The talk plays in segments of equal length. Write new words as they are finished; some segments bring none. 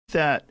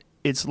that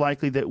it's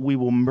likely that we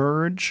will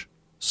merge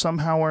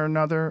somehow or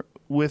another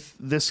with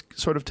this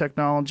sort of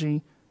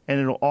technology and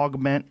it'll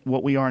augment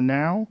what we are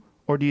now?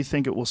 Or do you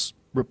think it will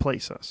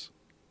replace us?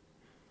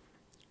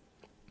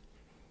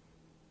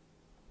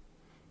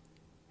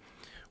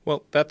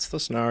 Well, that's the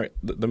scenario.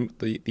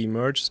 The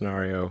merge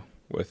scenario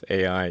with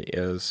AI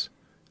is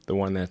the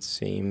one that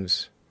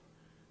seems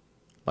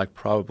like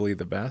probably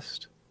the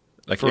best.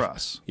 Like for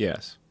us.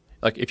 Yes.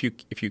 Like if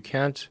you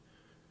can't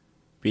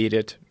beat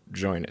it,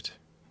 join it.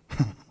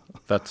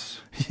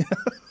 That's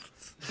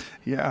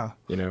yeah.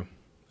 You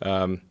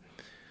know.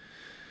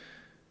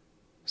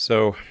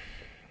 So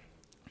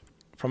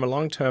from a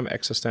long-term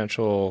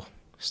existential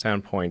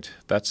standpoint,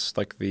 that's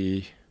like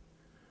the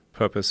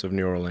purpose of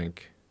Neuralink,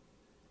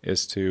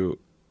 is to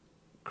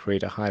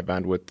create a high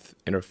bandwidth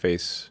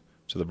interface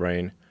to the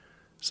brain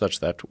such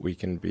that we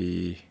can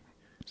be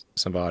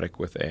symbiotic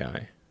with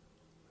AI.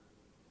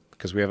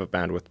 Because we have a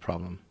bandwidth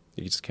problem.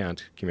 You just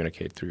can't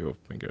communicate through your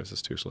fingers.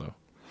 It's too slow.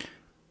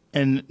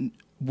 And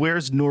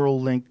where's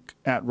Neuralink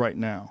at right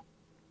now?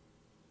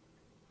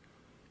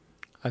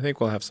 I think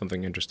we'll have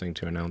something interesting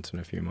to announce in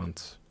a few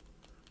months.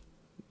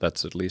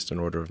 That's at least an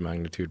order of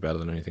magnitude better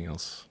than anything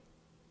else.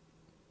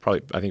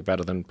 Probably, I think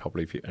better than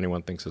probably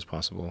anyone thinks is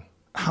possible.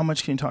 How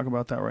much can you talk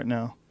about that right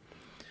now?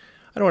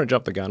 I don't want to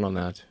jump the gun on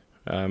that.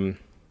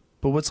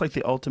 But what's like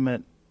the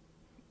ultimate,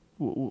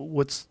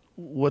 what's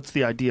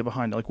the idea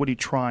behind it? Like, what are you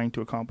trying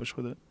to accomplish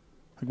with it?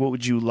 Like, what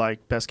would you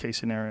like, best case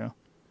scenario?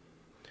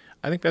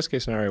 I think best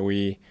case scenario,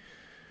 we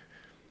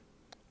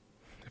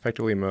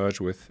effectively merge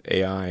with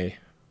AI,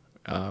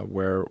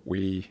 where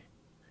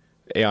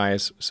AI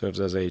serves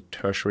as a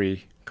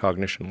tertiary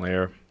cognition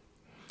layer,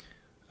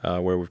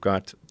 where we've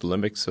got the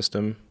limbic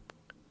system,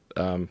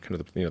 kind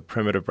of the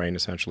primitive brain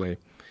essentially.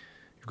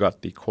 You've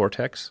got the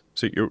cortex.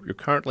 So you're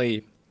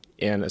currently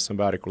in a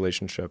symbiotic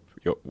relationship.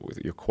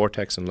 Your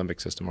cortex and limbic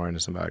system are in a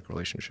symbiotic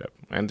relationship.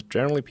 And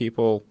generally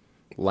people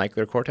like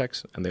their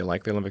cortex and they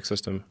like their limbic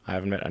system. I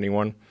haven't met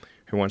anyone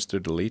who wants to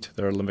delete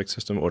their limbic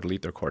system or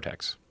delete their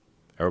cortex.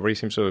 Everybody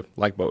seems to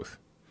like both.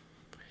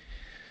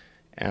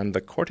 And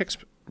the cortex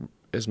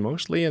is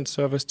mostly in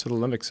service to the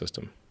limbic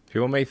system.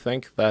 People may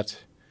think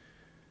that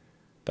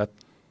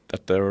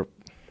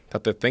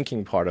the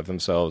thinking part of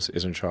themselves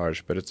is in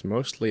charge, but it's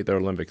mostly their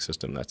limbic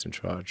system that's in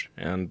charge.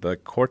 And the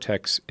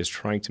cortex is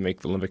trying to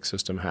make the limbic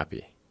system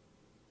happy.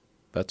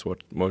 That's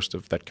what most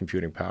of that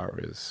computing power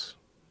is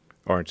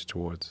oriented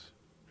towards.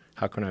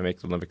 How can I make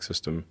the limbic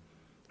system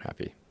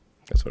happy?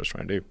 That's what it's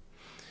trying to do.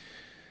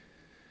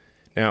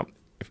 Now,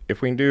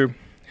 if we can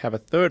have a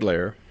third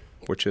layer,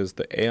 which is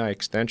the AI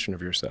extension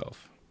of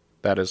yourself,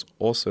 that is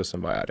also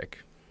symbiotic.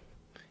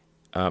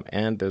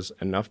 And there's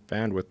enough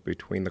bandwidth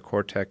between the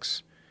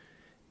cortex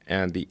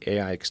and the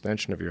AI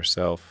extension of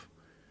yourself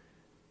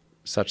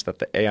such that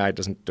the AI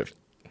doesn't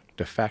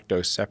de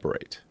facto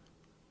separate,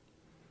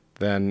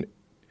 then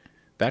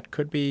that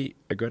could be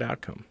a good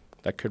outcome.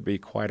 That could be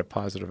quite a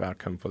positive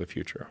outcome for the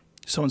future.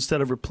 So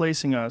instead of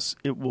replacing us,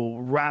 it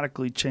will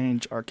radically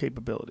change our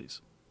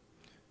capabilities.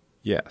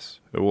 Yes,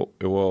 it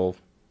will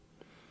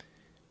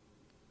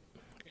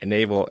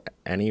enable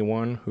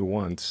anyone who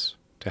wants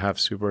to have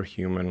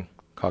superhuman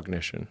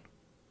cognition.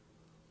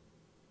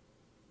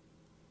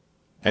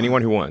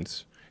 Anyone who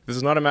wants. This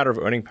is not a matter of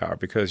earning power,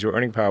 because your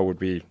earning power would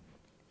be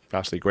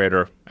vastly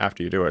greater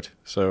after you do it.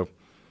 So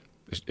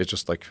it's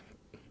just like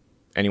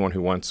anyone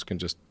who wants can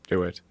just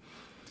do it,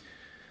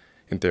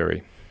 in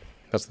theory.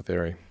 That's the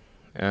theory.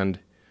 And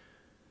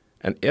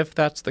if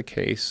that's the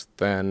case,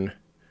 then,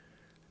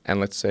 and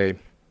let's say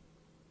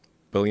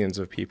billions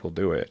of people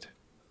do it,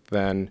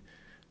 then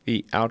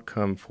the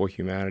outcome for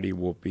humanity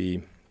will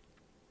be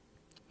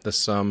the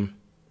sum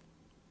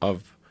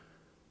of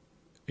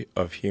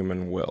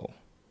human will,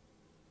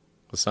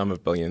 the sum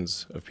of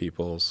billions of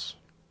people's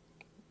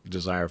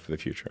desire for the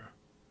future.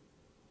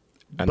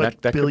 And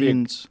but that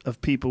billions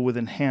of people with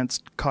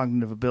enhanced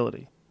cognitive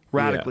ability,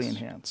 radically yes.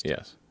 enhanced.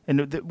 Yes.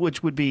 And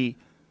which would be,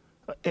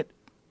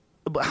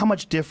 how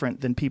much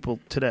different than people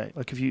today?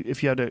 Like if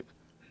you had to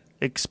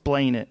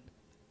explain it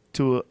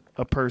to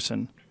a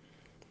person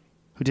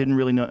who didn't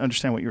really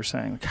understand what you were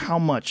saying, like how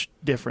much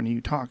different are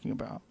you talking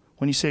about?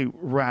 When you say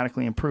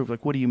radically improved,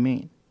 like what do you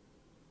mean?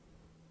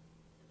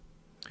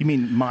 You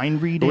mean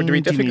mind reading?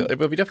 It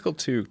would be difficult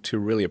to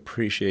really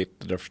appreciate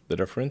the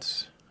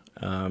difference.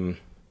 It's kind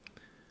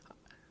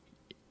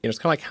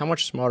of like, how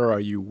much smarter are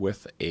you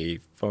with a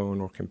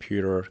phone or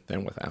computer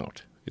than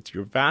without?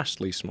 You're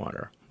vastly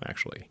smarter,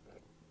 actually.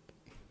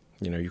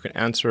 You can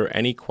answer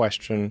any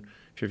question.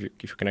 If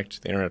you're connected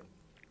to the internet,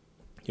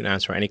 you can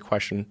answer any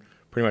question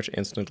pretty much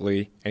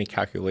instantly, any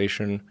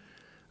calculation.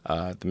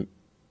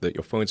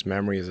 Your phone's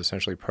memory is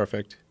essentially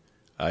perfect.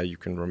 You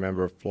can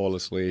remember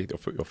flawlessly.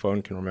 Your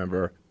phone can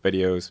remember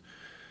videos,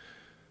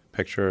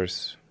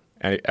 pictures,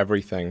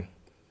 everything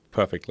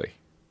perfectly.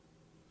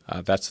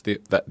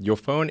 Your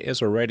phone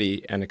is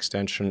already an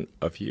extension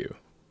of you.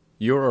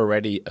 You're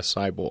already a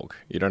cyborg.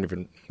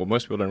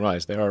 Most people don't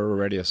realize they are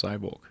already a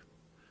cyborg.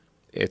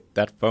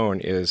 That phone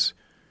is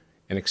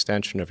an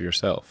extension of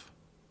yourself.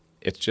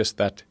 It's just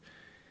that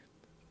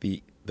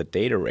the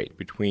data rate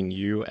between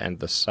you and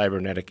the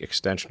cybernetic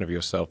extension of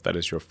yourself that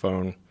is your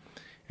phone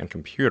and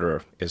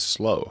computer is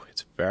slow.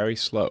 It's very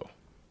slow.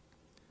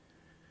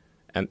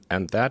 And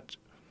that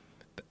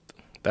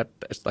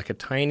is like a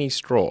tiny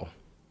straw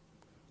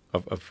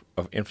of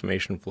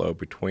information flow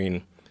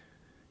between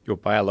your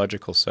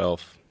biological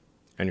self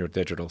and your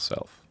digital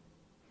self.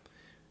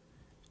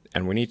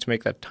 And we need to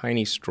make that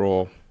tiny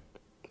straw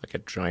like a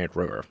giant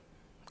river,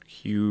 a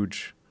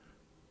huge,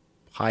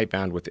 high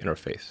bandwidth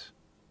interface.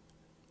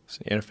 It's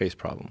an interface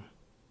problem,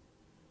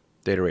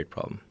 data rate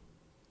problem.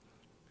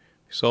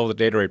 If we solve the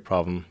data rate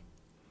problem,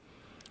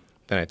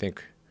 then I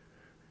think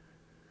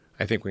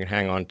we can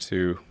hang on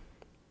to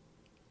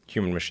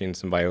human-machine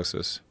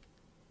symbiosis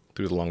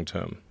through the long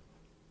term.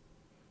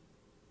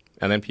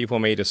 And then people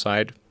may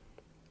decide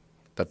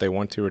that they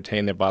want to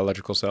retain their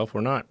biological self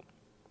or not.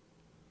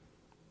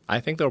 I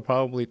think they'll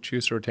probably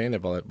choose to retain their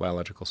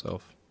biological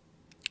self.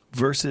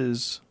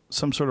 Versus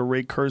some sort of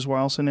Ray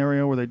Kurzweil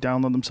scenario where they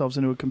download themselves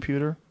into a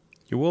computer?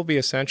 You will be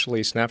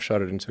essentially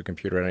snapshotted into a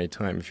computer at any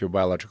time. If your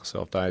biological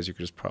self dies, you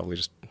could probably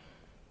just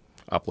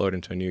upload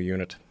into a new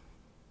unit.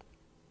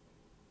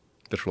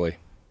 Literally.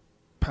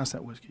 Pass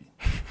that whiskey.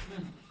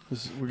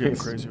 We're getting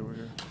crazy over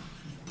here.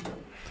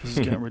 This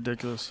is getting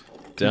ridiculous.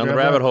 Down the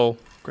rabbit hole.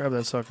 Grab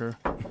that sucker.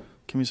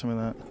 Give me some of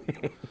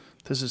that.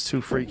 This is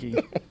too freaky.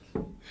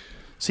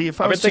 See,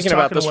 if I've been thinking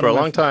about this for a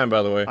long time,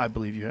 by the way. I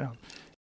believe you have.